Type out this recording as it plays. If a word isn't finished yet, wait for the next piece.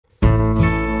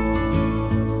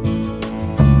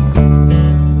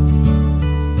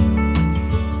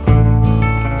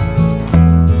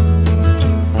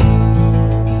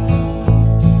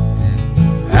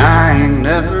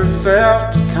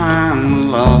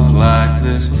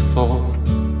this before.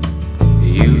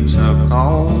 You took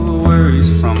all the worries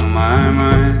from my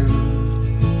mind.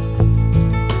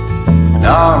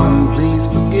 Darling, please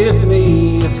forgive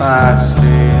me if I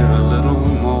stare a little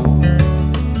more.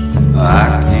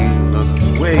 I can't look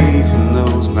away from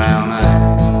those brown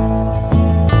eyes.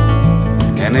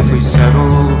 And if we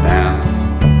settle down,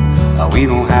 we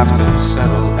don't have to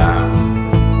settle down.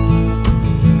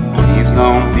 Please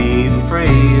don't be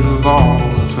afraid of all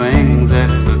the things that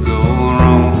could go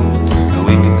wrong.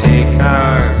 We can take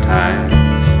our time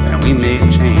and we may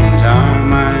change our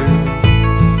mind.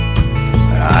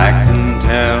 But I can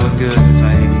tell a good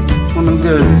thing when a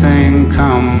good thing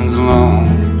comes along.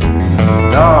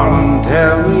 Darling,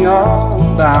 tell me all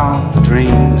about the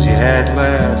dreams you had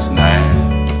last night.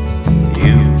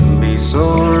 You can be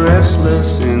so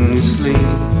restless in your sleep.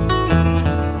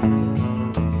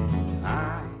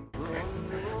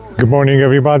 Good morning,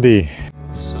 everybody.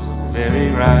 So very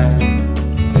right.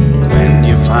 When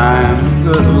you find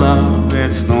good love,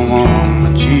 it's the one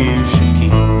that you should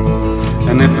keep.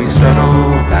 And if we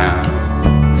settle down,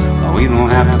 we don't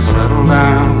have to settle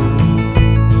down.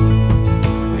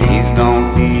 Please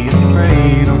don't be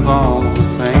afraid of all the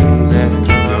things that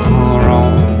could go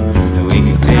wrong. That we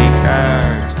can take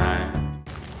our time.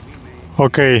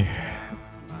 Okay,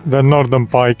 the northern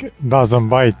pike doesn't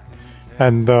bite,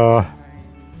 and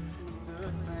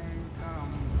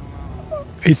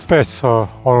it passed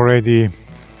already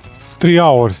 3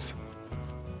 hours.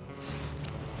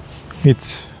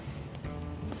 It's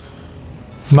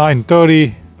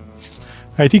 9:30.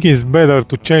 I think it's better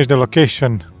to change the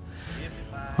location.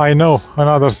 I know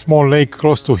another small lake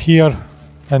close to here,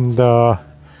 and I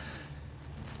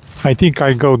think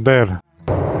I go there.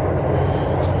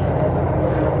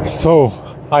 So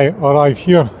I arrive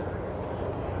here,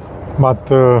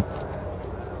 but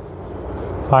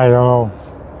I don't know.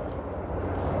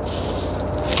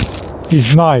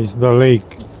 It's nice, the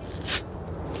lake.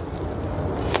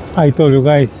 I told you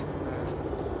guys,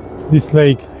 this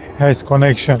lake has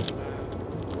connection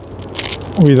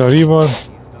with the river.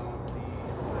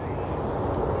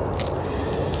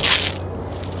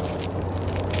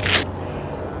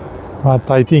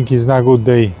 But I think it's not a good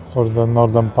day for the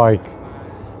northern pike.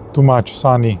 Too much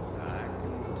sunny.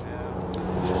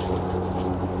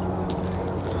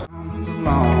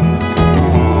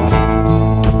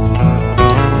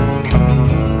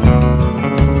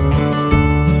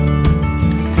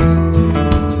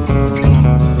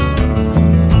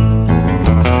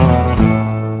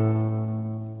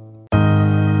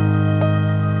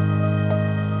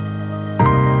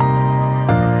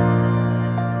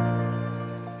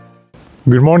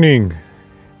 Good morning.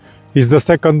 It's the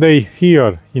second day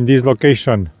here in this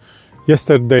location.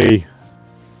 Yesterday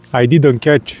I didn't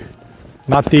catch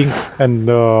nothing, and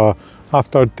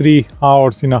after 3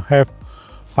 hours and a half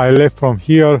I left from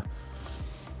here.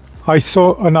 I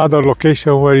saw another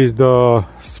location where is the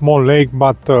small lake,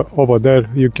 but over there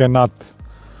you cannot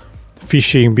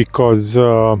fishing because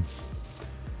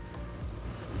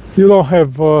you don't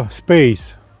have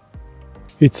space.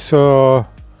 It's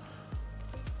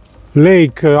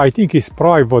lake, I think it's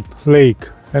private lake,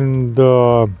 and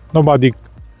nobody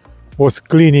was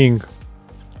cleaning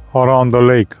around the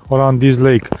lake, around this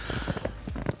lake.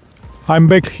 I'm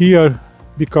back here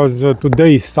because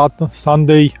today is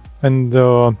Sunday, and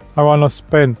I wanna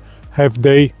spend half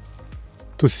day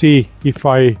to see if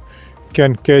I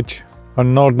can catch a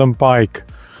northern pike.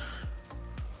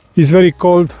 It's very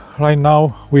cold right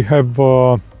now. We have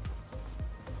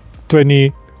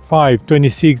 25,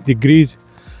 26 degrees.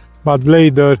 But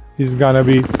later it's gonna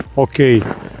be okay.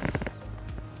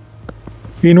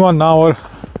 In 1 hour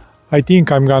I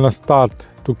think I'm gonna start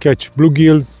to catch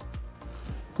bluegills.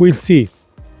 We'll see.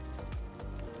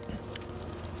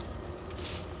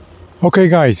 Okay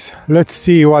guys, let's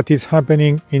see what is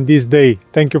happening in this day.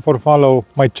 Thank you for follow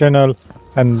my channel,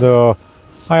 and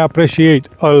I appreciate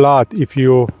a lot if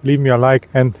you leave me a like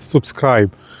and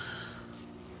subscribe.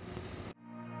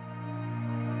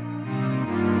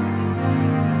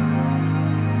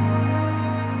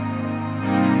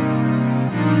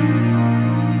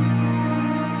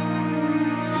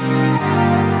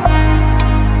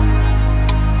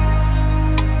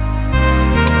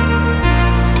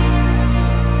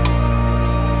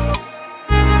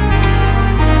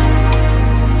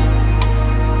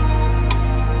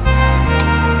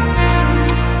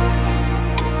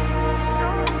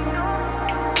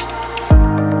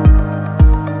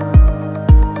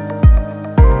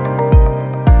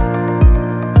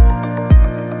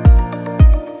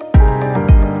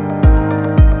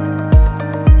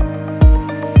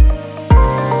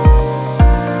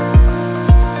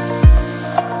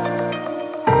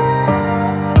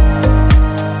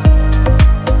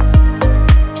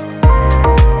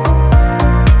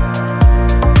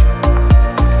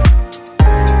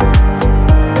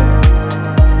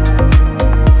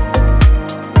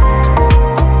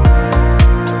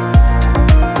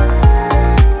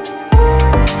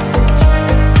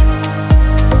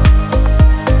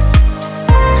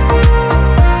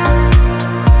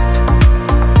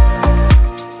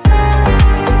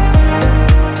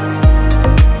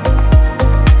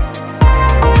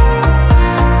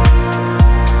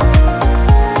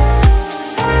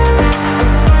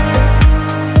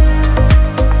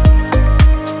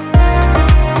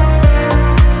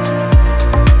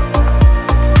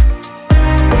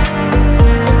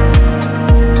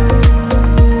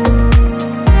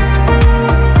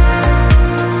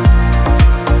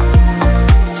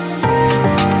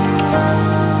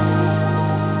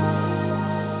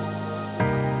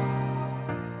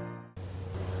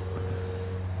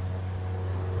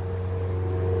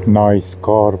 Nice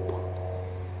carp.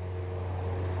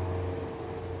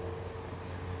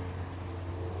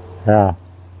 Yeah,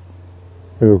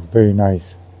 they look very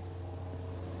nice.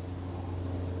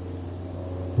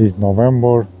 It's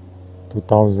November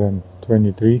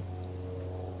 2023,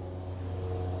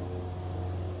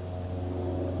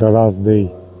 the last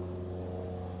day,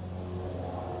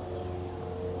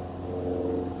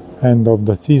 end of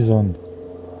the season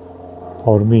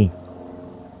for me,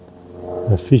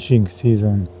 the fishing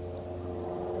season,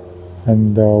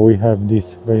 and we have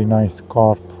this very nice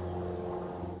carp.